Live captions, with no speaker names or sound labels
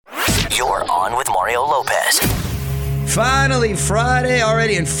You're on with Mario Lopez. Finally, Friday,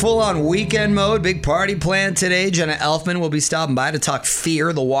 already in full-on weekend mode. Big party planned today. Jenna Elfman will be stopping by to talk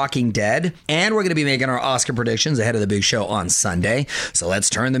Fear the Walking Dead. And we're going to be making our Oscar predictions ahead of the big show on Sunday. So let's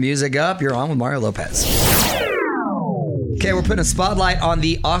turn the music up. You're on with Mario Lopez. Okay, we're putting a spotlight on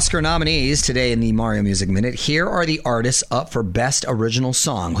the Oscar nominees today in the Mario Music Minute. Here are the artists up for Best Original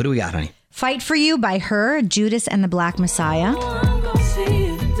Song. Who do we got, honey? Fight for You by Her, Judas and the Black Messiah.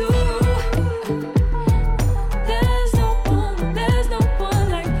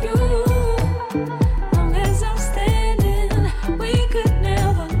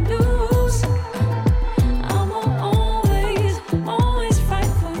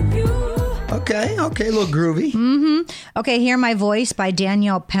 Okay, a little groovy. Okay, Hear My Voice by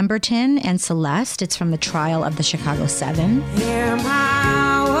Danielle Pemberton and Celeste. It's from the Trial of the Chicago 7. Hear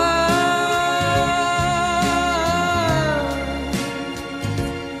my word.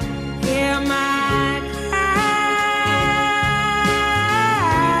 Hear my cry.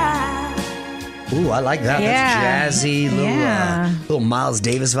 Ooh, I like that. Yeah. That's jazzy, little Miles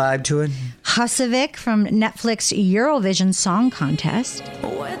Davis vibe to it. Husavik from Netflix Eurovision Song Contest.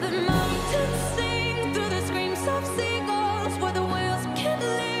 Where the mountains sing through the screams of seagulls, where the whales can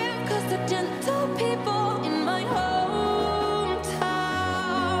live, 'cause the gentle people in my hometown,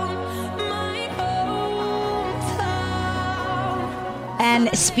 my hometown. And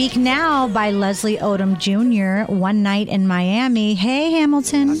Speak Now by Leslie Odom Jr., One Night in Miami. Hey,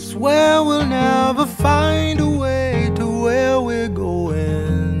 Hamilton. Swear we'll never find a way to where we're going.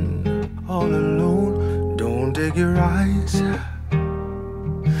 All alone, don't take your eyes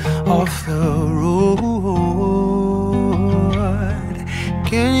off the road.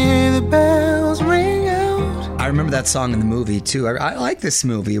 Can you hear the bells ring out? I remember that song in the movie, too. I like this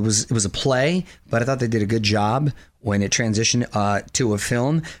movie. It was a play, but I thought they did a good job when it transitioned to a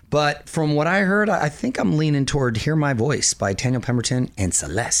film. But from what I heard, I think I'm leaning toward Hear My Voice by Danielle Pemberton and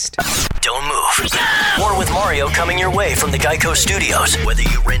Celeste. Don't move. More with Mario coming your way from the Geico Studios. Whether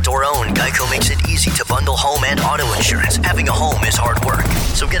you rent or own, Geico makes it easy to bundle home and auto insurance. Having a home is hard work.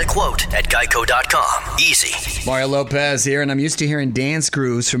 So get a quote at geico.com. Easy. Mario Lopez here, and I'm used to hearing dance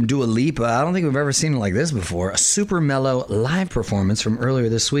grooves from Dua Lipa. I don't think we've ever seen it like this before. A super mellow live performance from earlier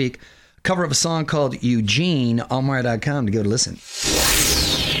this week. Cover of a song called Eugene on Mario.com to give it a listen.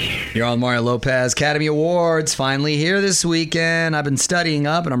 You're on Mario Lopez. Academy Awards finally here this weekend. I've been studying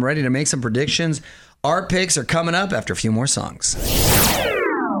up and I'm ready to make some predictions. Our picks are coming up after a few more songs.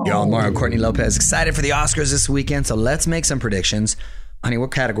 You're on Mario. Courtney Lopez. Excited for the Oscars this weekend, so let's make some predictions. Honey,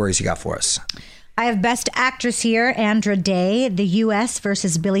 what categories you got for us? I have Best Actress here, Andra Day, The U.S.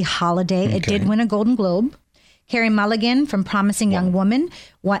 versus Billie Holiday. Okay. It did win a Golden Globe. Carey Mulligan from Promising Young Woman.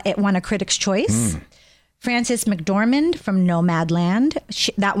 It won a Critics' Choice. Frances McDormand from Nomadland.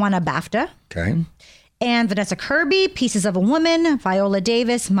 That won a BAFTA. Okay. And Vanessa Kirby, Pieces of a Woman. Viola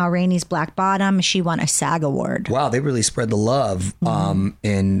Davis, Ma Rainey's Black Bottom. She won a SAG Award. Wow, they really spread the love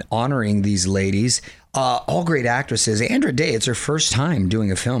in honoring these ladies. All great actresses. Andra Day, it's her first time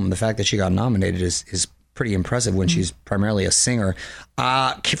doing a film. The fact that she got nominated is pretty impressive when she's primarily a singer.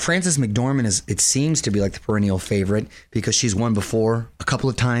 Frances McDormand it seems to be like the perennial favorite because she's won before a couple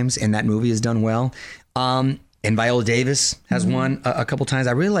of times and that movie has done well. And Viola Davis has won a couple times.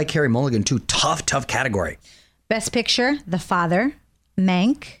 I really like Carey Mulligan too. Tough category. Best Picture, The Father,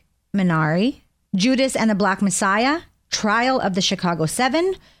 Mank, Minari, Judas and the Black Messiah, Trial of the Chicago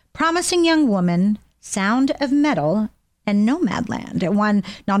 7, Promising Young Woman, Sound of Metal, and Nomadland.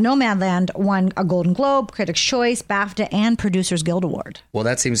 Nomadland won a Golden Globe, Critics' Choice, BAFTA, and Producers Guild Award. Well,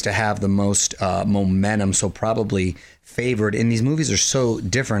 that seems to have the most momentum, so probably favored. And these movies are so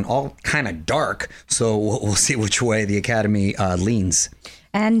different, all kind of dark. So we'll see which way the Academy leans.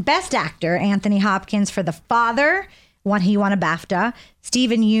 And Best Actor, Anthony Hopkins for The Father. He won a BAFTA.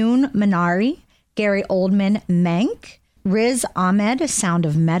 Stephen Yeun, Minari. Gary Oldman, Mank. Riz Ahmed, Sound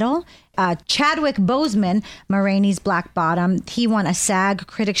of Metal. Chadwick Boseman, Ma Rainey's Black Bottom. He won a SAG,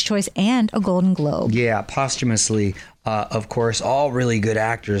 Critics' Choice, and a Golden Globe. Yeah, posthumously, of course, all really good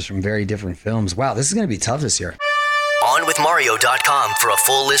actors from very different films. Wow, this is going to be tough this year. OnWithMario.com for a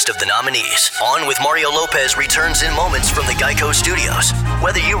full list of the nominees. On with Mario Lopez returns in moments from the Geico Studios.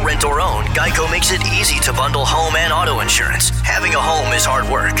 Whether you rent or own, Geico makes it easy to bundle home and auto insurance. Having a home is hard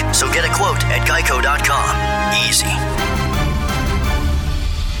work, so get a quote at Geico.com. Easy.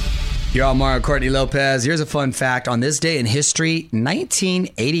 You're all Mario. Courtney Lopez. Here's a fun fact. On this day in history,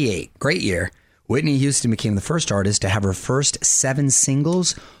 1988, great year, Whitney Houston became the first artist to have her first 7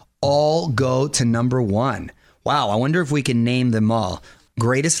 singles all go to #1. Wow, I wonder if we can name them all.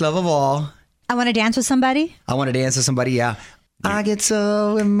 Greatest Love of All. I Want to Dance with Somebody. I Want to Dance with Somebody, yeah. I get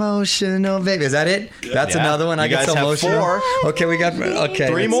so emotional, baby. Is that it? That's another one. I get so emotional. 4. Okay, we got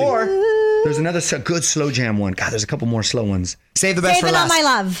 3 more. There's another good slow jam one. God, there's a couple more slow ones. Save the best for Saving last. all my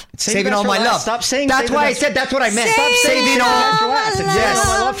love. Saving all my love. Stop saying. That's why I said. That's what I meant. Stop saving all. I said, Yes.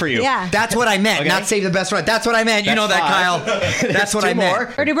 all my love for you. Yeah. That's what I meant. Okay. Not save the best for last. That's what I meant. You know that, Kyle. That's what I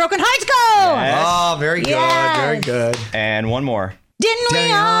meant. 30 Broken Hearts go. Yes. Oh, very good. Yes. Very good. And one more. Didn't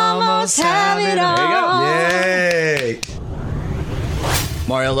we almost have it all? There you go. Yay.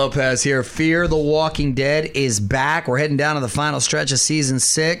 Mario Lopez here. Fear the Walking Dead is back. We're heading down to the final stretch of season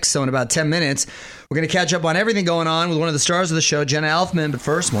 6. So in about 10 minutes, we're going to catch up on everything going on with one of the stars of the show, Jenna Elfman. But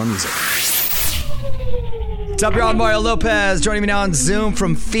first, more music. What's up, y'all? Mario Lopez joining me now on Zoom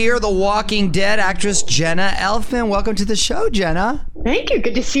from Fear the Walking Dead, actress Jenna Elfman. Welcome to the show, Jenna. Thank you.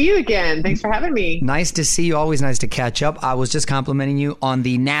 Good to see you again. Thanks for having me. Nice to see you. Always nice to catch up. I was just complimenting you on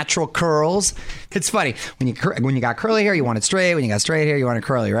the natural curls. It's funny. When you got curly hair, you want it straight. When you got straight hair, you want it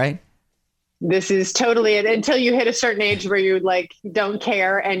curly, right? This is totally it. Until you hit a certain age where you don't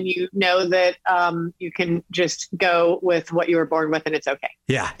care and you know that you can just go with what you were born with and it's okay.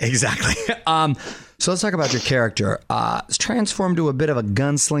 Yeah, exactly. So let's talk about your character. It's transformed to a bit of a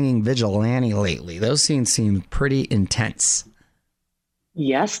gunslinging vigilante lately. Those scenes seem pretty intense.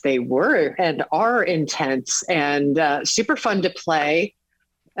 Yes, they were and are intense and super fun to play.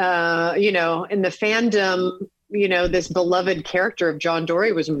 In the fandom, this beloved character of John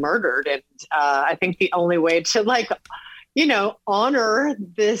Dory was murdered. And I think the only way to honor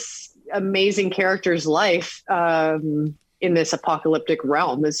this amazing character's life in this apocalyptic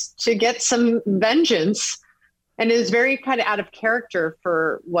realm is to get some vengeance. And it is very kind of out of character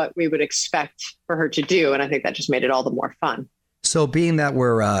for what we would expect for her to do. And I think that just made it all the more fun. So being that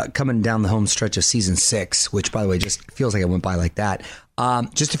we're coming down the home stretch of season 6, which, by the way, just feels like it went by like that.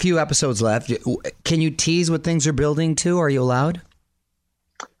 Just a few episodes left. Can you tease what things are building to? Are you allowed?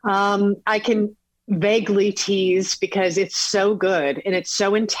 I can vaguely tease because it's so good and it's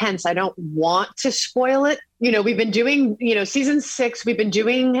so intense. I don't want to spoil it. We've been doing, season 6, we've been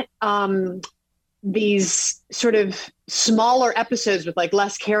doing these sort of smaller episodes with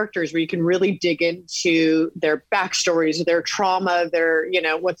less characters where you can really dig into their backstories, their trauma, their,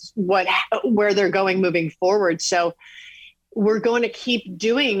 where they're going moving forward. So we're going to keep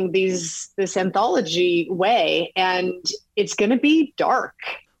doing this anthology way, and it's going to be dark.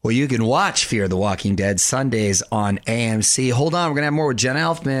 Well, you can watch Fear the Walking Dead Sundays on AMC. Hold on, we're going to have more with Jenna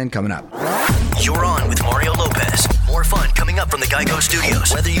Elfman coming up. You're on with Mario Lopez. More fun coming up from the Geico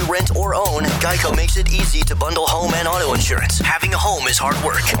Studios. Whether you rent or own, Geico makes it easy to bundle home and auto insurance. Having a home is hard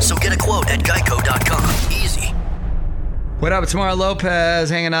work, so get a quote at geico.com. Easy. What up? It's Mario Lopez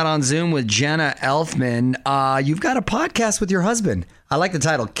hanging out on Zoom with Jenna Elfman. You've got a podcast with your husband. I like the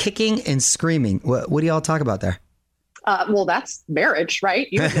title, Kicking and Screaming. What do y'all talk about there? Well, that's marriage, right?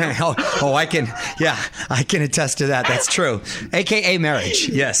 I can attest to that. That's true. AKA marriage.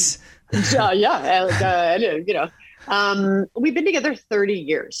 Yes. We've been together 30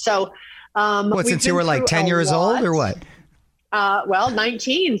 years. So, since you were 10 years old or what?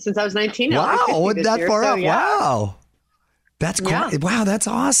 19, since I was 19. Wow. That far up. Yeah. Wow. That's cool. Yeah. Wow, that's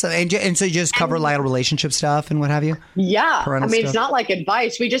awesome. And so you just cover relationship stuff and what have you? Yeah. Parental it's stuff? not like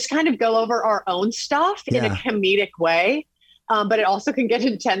advice. We just kind of go over our own stuff in a comedic way. But it also can get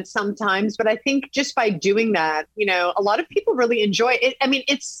intense sometimes. But I think just by doing that, a lot of people really enjoy it. I mean,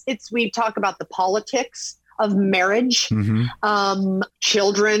 we talk about the politics of marriage,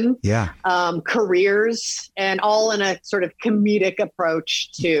 children, careers, and all in a sort of comedic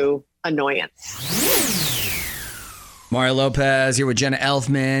approach to annoyance. Mario Lopez here with Jenna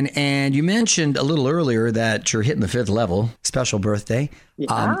Elfman, and you mentioned a little earlier that you're hitting the 5th level, special birthday.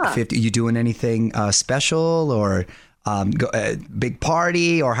 Yeah. 50, you doing anything special or big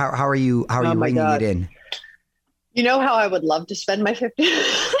party, or how are you ringing it in? You know how I would love to spend my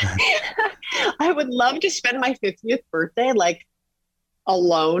 50th? I would love to spend my 50th birthday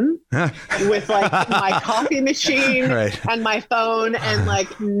alone with my coffee machine and my phone and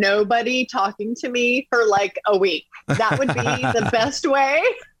nobody talking to me for a week. That would be the best way.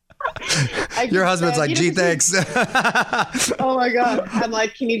 Your husband's gee, thanks. Oh my God. I'm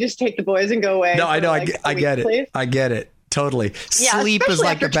can you just take the boys and go away? No, I know. I get it. Please? I get it. Totally. Yeah, sleep is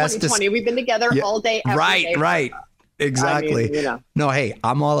after the best. 2020. We've been together all day, every day. Right. Exactly. No, hey,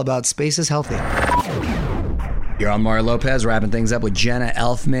 I'm all about space is healthy. You're on Mario Lopez, wrapping things up with Jenna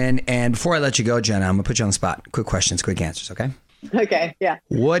Elfman. And before I let you go, Jenna, I'm going to put you on the spot. Quick questions, quick answers, okay? Okay, yeah.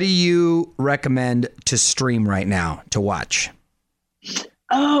 What do you recommend to stream right now, to watch?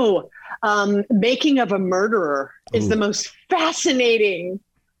 Making of a Murderer is the most fascinating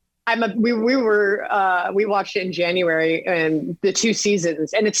we watched it in January and the 2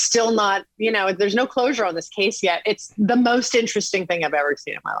 seasons, and it's still not, there's no closure on this case yet. It's the most interesting thing I've ever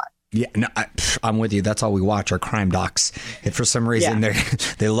seen in my life. Yeah, no, I'm with you. That's all we watch, our crime docs. And for some reason,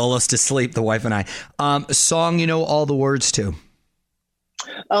 they lull us to sleep, the wife and I. Song you know all the words to?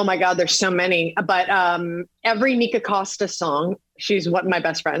 Oh my God, there's so many. But every Nika Costa song, she's one of my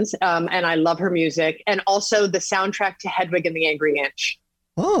best friends, and I love her music. And also the soundtrack to Hedwig and the Angry Inch.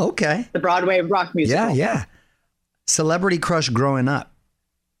 Oh, okay. The Broadway rock musical. Yeah. Celebrity crush growing up?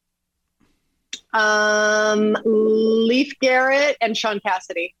 Leif Garrett and Sean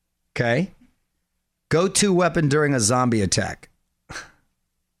Cassidy. Okay. Go-to weapon during a zombie attack?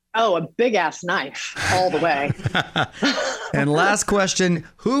 Oh, a big ass knife all the way. And last question,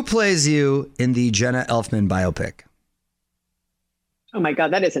 who plays you in the Jenna Elfman biopic? Oh my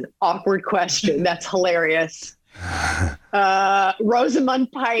God, that is an awkward question. That's hilarious. Rosamund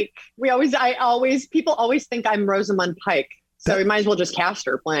Pike. People always think I'm Rosamund Pike. So we might as well just cast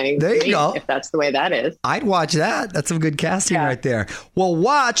her playing. There you go. If that's the way that is. I'd watch that. That's some good casting right there. Well,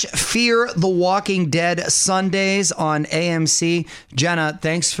 watch Fear the Walking Dead Sundays on AMC. Jenna,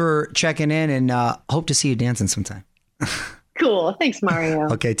 thanks for checking in, and hope to see you dancing sometime. Cool. Thanks,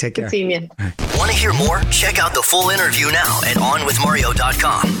 Mario. Okay, take care. Good seeing you. Want to hear more? Check out the full interview now at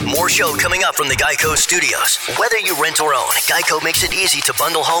OnWithMario.com. More show coming up from the Geico Studios. Whether you rent or own, Geico makes it easy to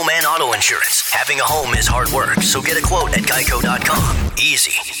bundle home and auto insurance. Having a home is hard work, so get a quote at Geico.com.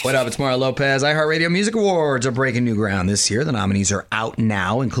 Easy. What up? It's Mario Lopez. iHeartRadio Music Awards are breaking new ground this year. The nominees are out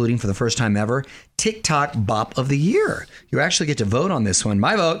now, including for the first time ever, TikTok Bop of the Year. You actually get to vote on this one.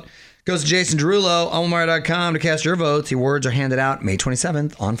 My vote goes to Jason Derulo, OWM.com to cast your votes. The awards are handed out May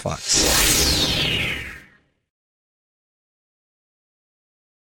 27th on Fox.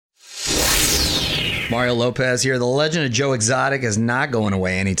 Mario Lopez here. The legend of Joe Exotic is not going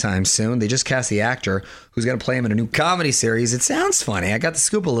away anytime soon. They just cast the actor who's going to play him in a new comedy series. It sounds funny. I got the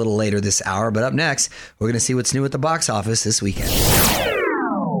scoop a little later this hour, but up next, we're going to see what's new at the box office this weekend.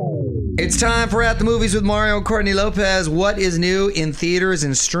 It's time for At the Movies with Mario and Courtney Lopez. What is new in theaters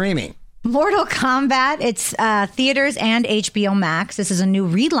and streaming? Mortal Kombat, it's theaters and HBO Max. This is a new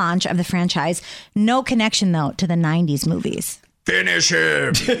relaunch of the franchise. No connection, though, to the 90s movies. Finish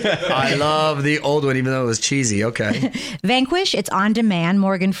him. I love the old one, even though it was cheesy. Okay. Vanquish, it's on demand.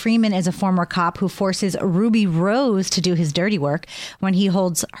 Morgan Freeman is a former cop who forces Ruby Rose to do his dirty work when he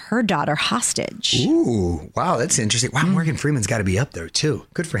holds her daughter hostage. Ooh, wow, that's interesting. Wow, Morgan Freeman's got to be up there, too.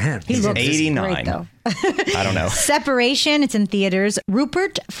 Good for him. He looks 89. great, though. I don't know. Separation, it's in theaters.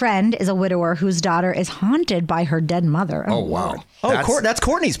 Rupert Friend is a widower whose daughter is haunted by her dead mother. Oh, wow. Oh, that's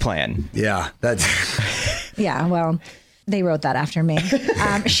Courtney's plan. Yeah, that's... Yeah, well... They wrote that after me.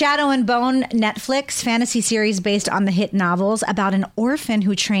 Shadow and Bone, Netflix fantasy series based on the hit novels about an orphan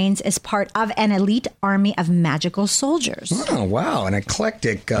who trains as part of an elite army of magical soldiers. Oh, wow. An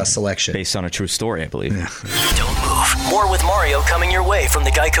eclectic selection. Based on a true story, I believe. Don't move. More with Mario coming your way from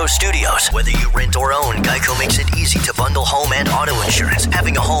the Geico Studios. Whether you rent or own, Geico makes it easy to bundle home and auto insurance.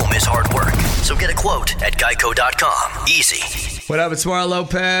 Having a home is hard work, so get a quote at Geico.com. Easy. What up? It's Mario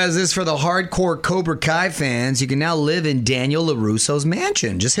Lopez. This is for the hardcore Cobra Kai fans. You can now live in Daniel LaRusso's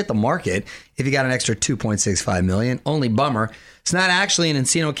mansion. Just hit the market if you got an extra $2.65 million. Only bummer, it's not actually in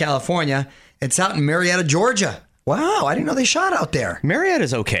Encino, California. It's out in Marietta, Georgia. Wow, I didn't know they shot out there.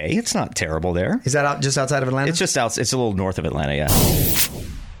 Marietta's okay. It's not terrible there. Is that just outside of Atlanta? It's just out. It's a little north of Atlanta, yeah.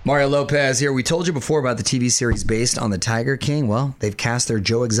 Mario Lopez here. We told you before about the TV series based on the Tiger King. Well, they've cast their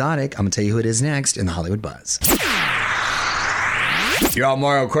Joe Exotic. I'm going to tell you who it is next in the Hollywood Buzz. You're all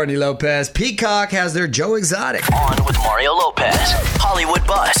Mario, Courtney Lopez. Peacock has their Joe Exotic. On with Mario Lopez. Hollywood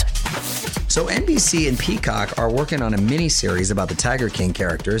Buzz. So NBC and Peacock are working on a mini-series about the Tiger King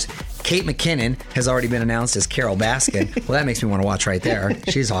characters. Kate McKinnon has already been announced as Carol Baskin. Well, that makes me want to watch right there.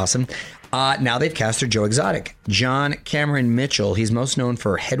 She's awesome. Now they've cast her Joe Exotic. John Cameron Mitchell, he's most known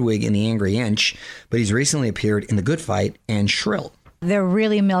for Hedwig in the Angry Inch, but he's recently appeared in The Good Fight and Shrill. They're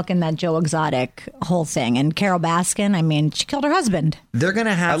really milking that Joe Exotic whole thing. And Carol Baskin, I mean, she killed her husband. They're going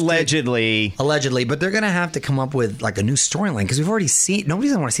to have Allegedly, but they're going to have to come up with like a new storyline because we've already seen,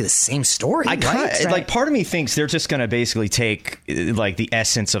 nobody's going to want to see the same story. Like part of me thinks they're just going to basically take like the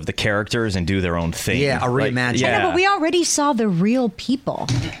essence of the characters and do their own thing. Yeah, a reimagining. I know, but we already saw the real people.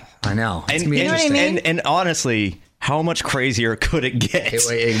 I know. It's And, going to be you know what I interesting. mean? and honestly, how much crazier could it get?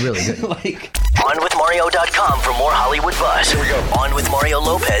 It really good. Like, OnWithMario.com for more Hollywood Buzz. Here we go. On with Mario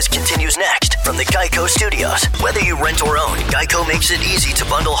Lopez continues next from the Geico Studios. Whether you rent or own, Geico makes it easy to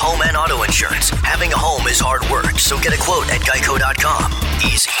bundle home and auto insurance. Having a home is hard work, so get a quote at Geico.com.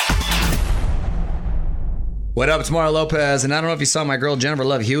 Easy. What up? It's Mario Lopez, and I don't know if you saw my girl Jennifer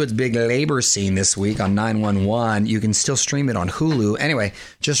Love Hewitt's big labor scene this week on 911. You can still stream it on Hulu. Anyway,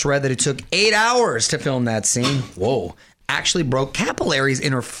 just read that it took 8 hours to film that scene. Whoa. Actually broke capillaries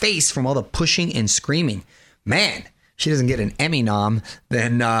in her face from all the pushing and screaming. Man, she doesn't get an Emmy nom,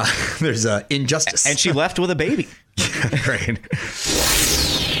 then there's injustice. And she left with a baby. Great.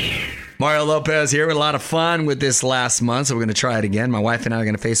 Mario Lopez here with a lot of fun with this last month, so we're going to try it again. My wife and I are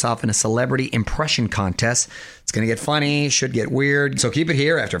going to face off in a celebrity impression contest. It's going to get funny, should get weird, so keep it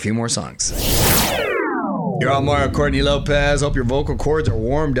here after a few more songs. You're on Mario Courtney Lopez. Hope your vocal cords are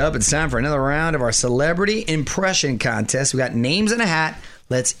warmed up. It's time for another round of our celebrity impression contest. We got names in a hat.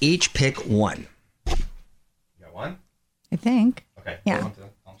 Let's each pick one. You got one? I think. Okay. Yeah.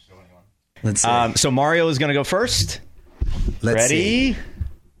 I'll show anyone. Let's see. So Mario is going to go first. Let's Ready? see.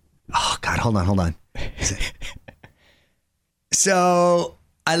 Oh, God, hold on. So,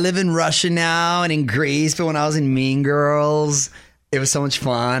 I live in Russia now and in Greece, but when I was in Mean Girls, it was so much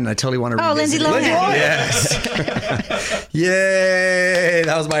fun. I totally want to revisit Lindsay it. Lohan. Yes. Yay.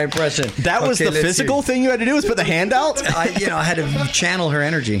 That was my impression. That was Okay, the let's physical see. thing you had to do was put the hand out? I had to channel her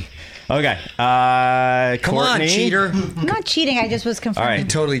energy. Okay. Come on, Courtney. cheater. I'm not cheating. I just was All confirming. right.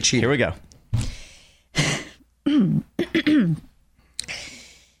 Totally cheater. Here we go.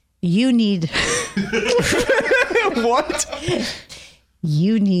 You need What?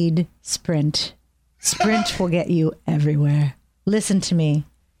 you need Sprint. Sprint will get you everywhere. Listen to me.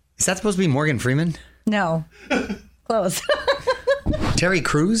 Is that supposed to be Morgan Freeman? No. Close. Terry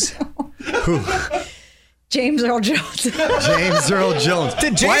Crews? James Earl Jones. James Earl Jones.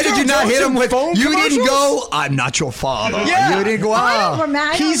 Why did you Earl not Jones hit him in with, phone you didn't commercials? go, I'm not your father. Yeah. You didn't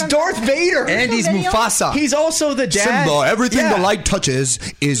go, He's Darth Vader. And he's Mufasa. He's also the dad. Simba, everything Yeah. the light touches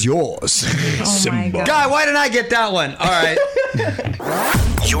is yours. Oh my God. God, why didn't I get that one? All right.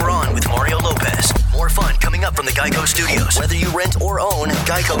 You're on with Mario Lopez. More fun coming up from the Geico Studios. Whether you rent or own,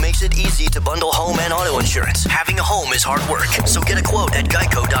 Geico makes it easy to bundle home and auto insurance. Having a home is hard work, so get a quote at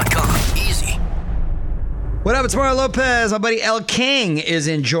geico.com. Easy. What up? It's Mario Lopez. My buddy Elle King is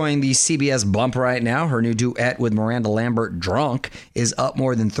enjoying the CBS bump right now. Her new duet with Miranda Lambert, Drunk, is up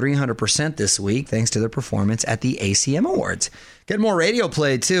more than 300% this week thanks to their performance at the ACM Awards. Get more radio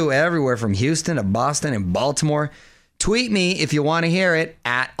play, too, everywhere from Houston to Boston and Baltimore. Tweet me if you want to hear it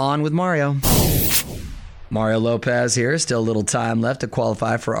at On With Mario. Mario Lopez here. Still a little time left to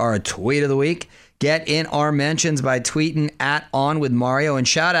qualify for our Tweet of the Week. Get in our mentions by tweeting at On With Mario. And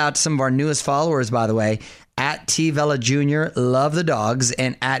shout out to some of our newest followers, by the way. At T. Vela Jr., love the dogs,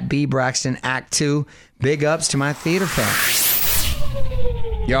 and at B. Braxton Act 2, big ups to my theater fans.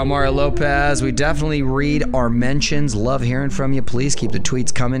 Yo, Mario Lopez, we definitely read our mentions. Love hearing from you. Please keep the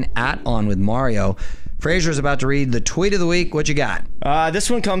tweets coming at On With Mario. Fraser's about to read the tweet of the week. What you got? This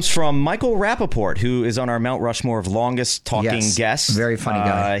one comes from Michael Rappaport, who is on our Mount Rushmore of longest talking guests. Very funny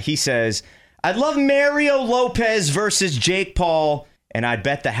guy. He says, I'd love Mario Lopez versus Jake Paul, and I'd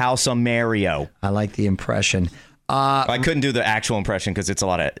bet the house on Mario. I like the impression. I couldn't do the actual impression because it's a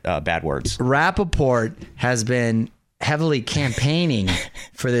lot of bad words. Rappaport has been heavily campaigning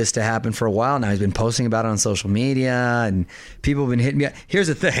for this to happen for a while now. He's been posting about it on social media, and people have been hitting me up. Here's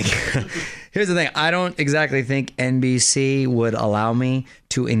the thing. I don't exactly think NBC would allow me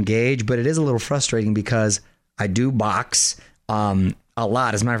to engage, but it is a little frustrating because I do box a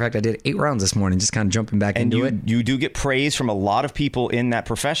lot. As a matter of fact, I did 8 rounds this morning, just kind of jumping back into it. You do get praise from a lot of people in that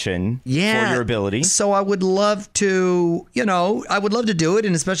profession for your ability. So I would love to, do it.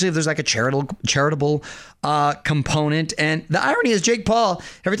 And especially if there's like a charitable component. And the irony is Jake Paul,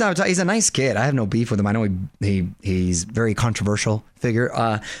 every time I talk, he's a nice kid. I have no beef with him. I know he's very controversial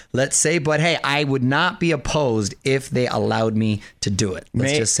figure, let's say. But hey, I would not be opposed if they allowed me to do it.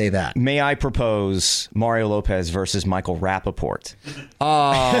 Let's just say that. May I propose Mario Lopez versus Michael Rappaport?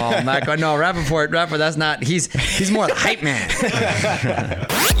 Oh, Michael, no, Rappaport, that's not, he's more the hype man.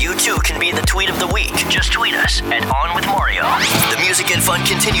 You too can be the tweet of the week. Just tweet us at On With Mario. The music and fun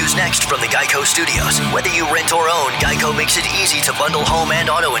continues next from the Geico Studios. Whether you rent or own, Geico makes it easy to bundle home and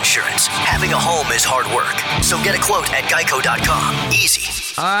auto insurance. Having a home is hard work, so get a quote at geico.com. Easy.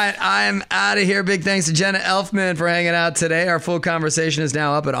 All right, I'm out of here. Big thanks to Jenna Elfman for hanging out today. Our full conversation is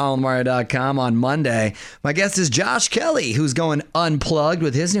now up at allmario.com on Monday. My guest is Josh Kelly, who's going unplugged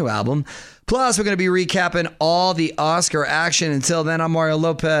with his new album. Plus, we're going to be recapping all the Oscar action. Until then, I'm Mario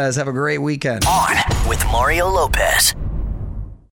Lopez. Have a great weekend. On with Mario Lopez.